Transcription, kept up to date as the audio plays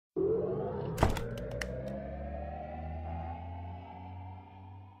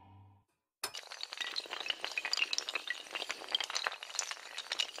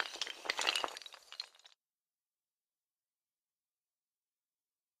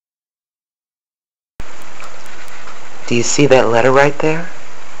Do you see that letter right there?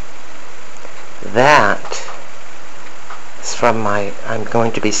 That is from I'm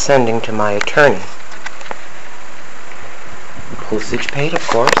going to be sending to my attorney. Postage paid, of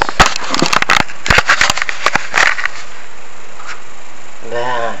course.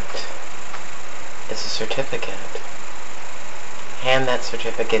 That is a certificate. Hand that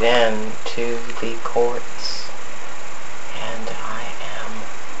certificate in to the courts, and I am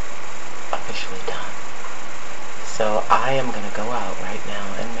officially done. So I am going to go out right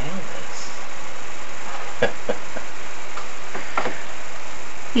now and mail this.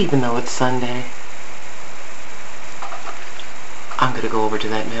 Even though it's Sunday, I'm going to go over to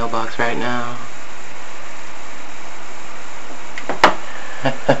that mailbox right now.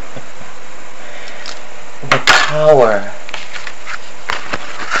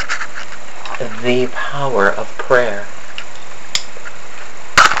 The power of prayer.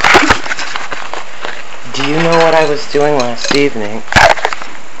 Do you know what I was doing last evening?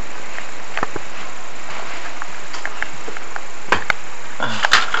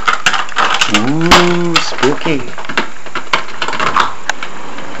 Ooh, spooky.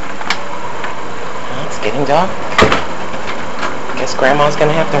 Well, it's getting dark. Guess Grandma's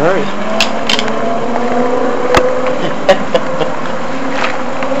gonna have to hurry.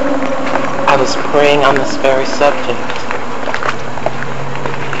 I was praying on this very subject.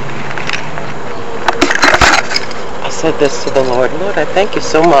 I said this to the Lord: Lord, I thank you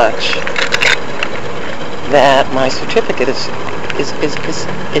so much that my certificate it's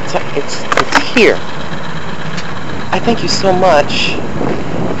here. I thank you so much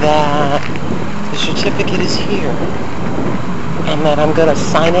that the certificate is here, and that I'm gonna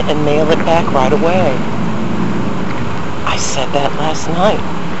sign it and mail it back right away. I said that last night.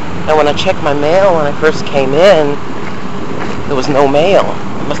 And when I checked my mail when I first came in, there was no mail.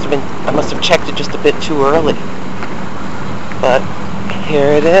 I must have checked it just a bit too early. But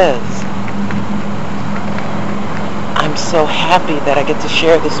here it is. I'm so happy that I get to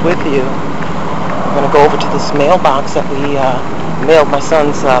share this with you. I'm going to go over to this mailbox that we mailed my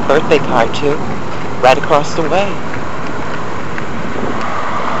son's birthday card to, right across the way.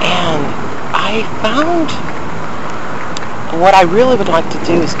 And I found what I really would like to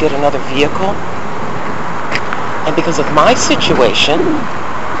do is get another vehicle. And because of my situation,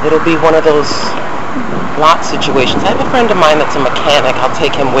 it'll be one of those lot situations. I have a friend of mine that's a mechanic. I'll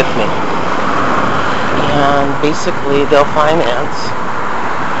take him with me. And basically, they'll finance.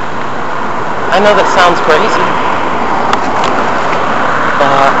 I know that sounds crazy,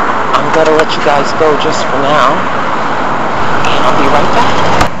 but I'm going to let you guys go just for now. And I'll be right back.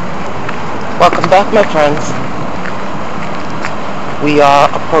 Welcome back, my friends. We are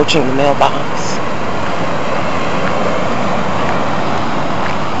approaching the mailbox.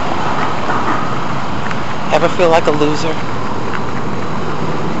 Ever feel like a loser?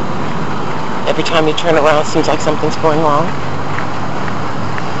 Every time you turn around, it seems like something's going wrong?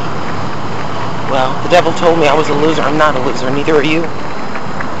 Well, the devil told me I was a loser. I'm not a loser, neither are you.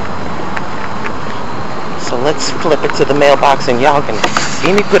 So let's flip it to the mailbox and y'all can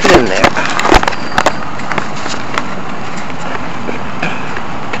see me put it in there.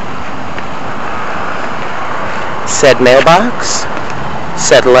 Said mailbox,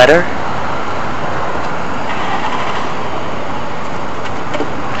 said letter.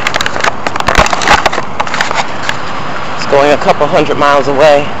 It's going a couple 100 miles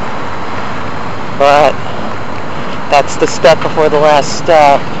away, but that's the step before the last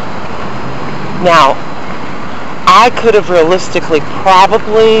step. Now, I could have realistically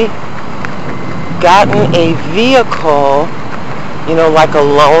probably gotten a vehicle, you know, like a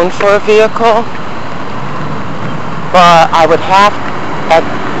loan for a vehicle. But I would have,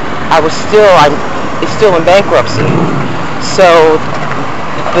 it's still in bankruptcy. So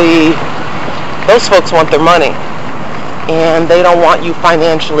those folks want their money, and they don't want you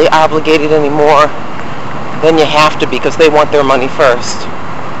financially obligated anymore than you have to be, because they want their money first.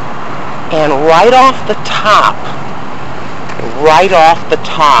 And right off the top,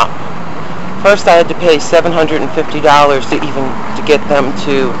 first I had to pay $750 to get them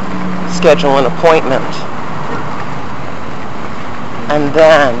to schedule an appointment. And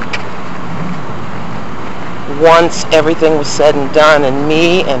then, once everything was said and done, and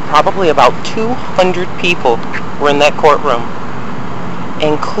me and probably about 200 people were in that courtroom,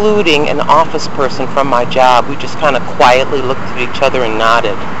 including an office person from my job, we just kind of quietly looked at each other and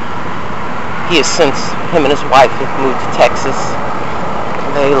nodded. He has since, him and his wife have moved to Texas.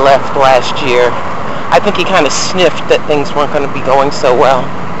 They left last year. I think he kind of sniffed that things weren't going to be going so well.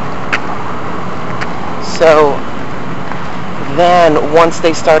 So then, once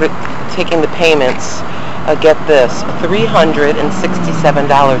they started taking the payments, Get this, $367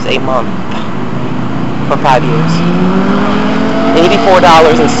 a month for 5 years.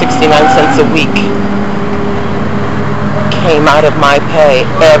 $84.69 a week came out of my pay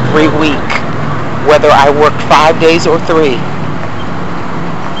every week, whether I worked 5 days or 3.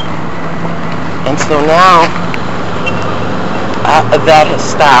 And so now that has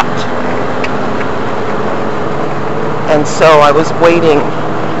stopped. And so I was waiting.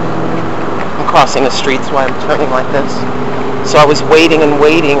 I'm crossing a street, so I'm turning like this. So I was waiting and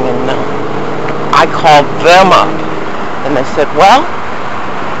waiting, and I called them up, and they said, well,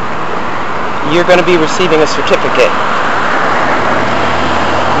 you're going to be receiving a certificate.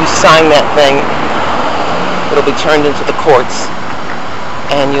 You sign that thing, it'll be turned into the courts,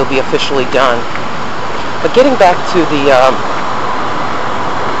 and you'll be officially done. But getting back to the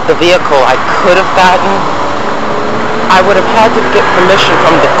vehicle I could have gotten, I would have had to get permission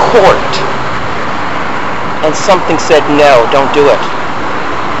from the court, and something said, no, don't do it.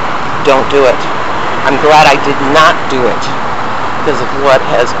 Don't do it. I'm glad I did not do it because of what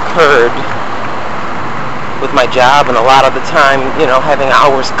has occurred with my job, and a lot of the time, having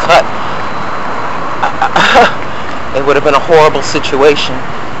hours cut. It would have been a horrible situation.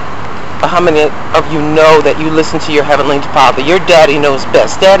 But how many of you know that you listen to your Heavenly Father? Your daddy knows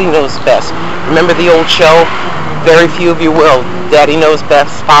best. Daddy knows best. Remember the old show? Very few of you will. Daddy knows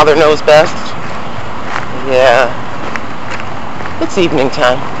best. Father knows best. Yeah. It's evening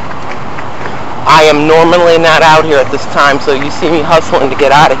time. I am normally not out here at this time, so you see me hustling to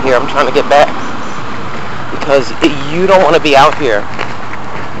get out of here. I'm trying to get back. Because you don't want to be out here.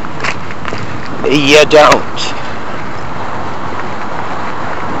 You don't.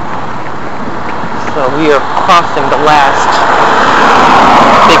 So we are crossing the last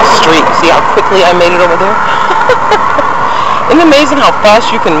big street. See how quickly I made it over there? Isn't it amazing how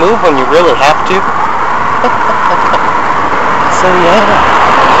fast you can move when you really have to? So yeah.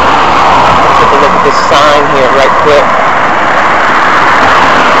 Take a look at this sign here right quick.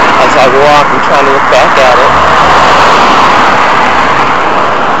 As I walk, I'm trying to look back at it.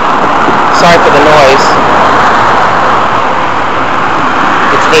 Sorry for the noise.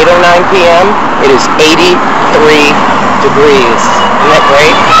 It's 8:09 p.m. It is 83 degrees. Isn't that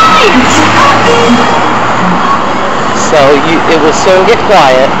great? So it will soon get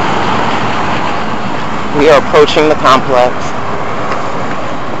quiet. We are approaching the complex.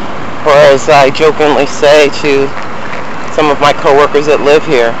 Or as I jokingly say to some of my coworkers that live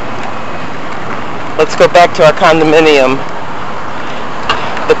here, let's go back to our condominium.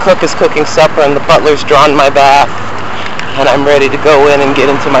 The cook is cooking supper and the butler's drawn my bath, and I'm ready to go in and get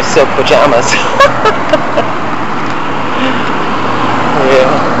into my silk pajamas. Yeah.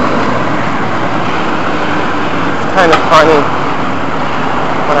 It's kind of funny.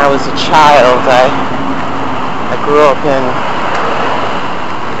 When I was a child, I grew up in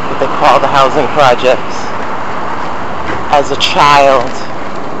what they call the housing projects. As a child,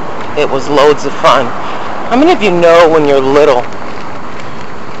 it was loads of fun. How many of you know when you're little,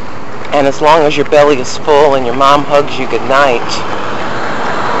 and as long as your belly is full and your mom hugs you goodnight,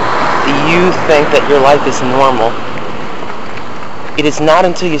 you think that your life is normal? It is not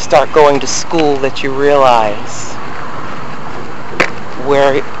until you start going to school that you realize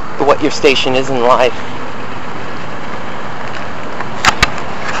what your station is in life.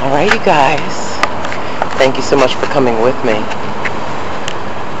 Alright, you guys. Thank you so much for coming with me.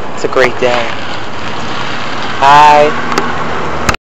 It's a great day. Bye.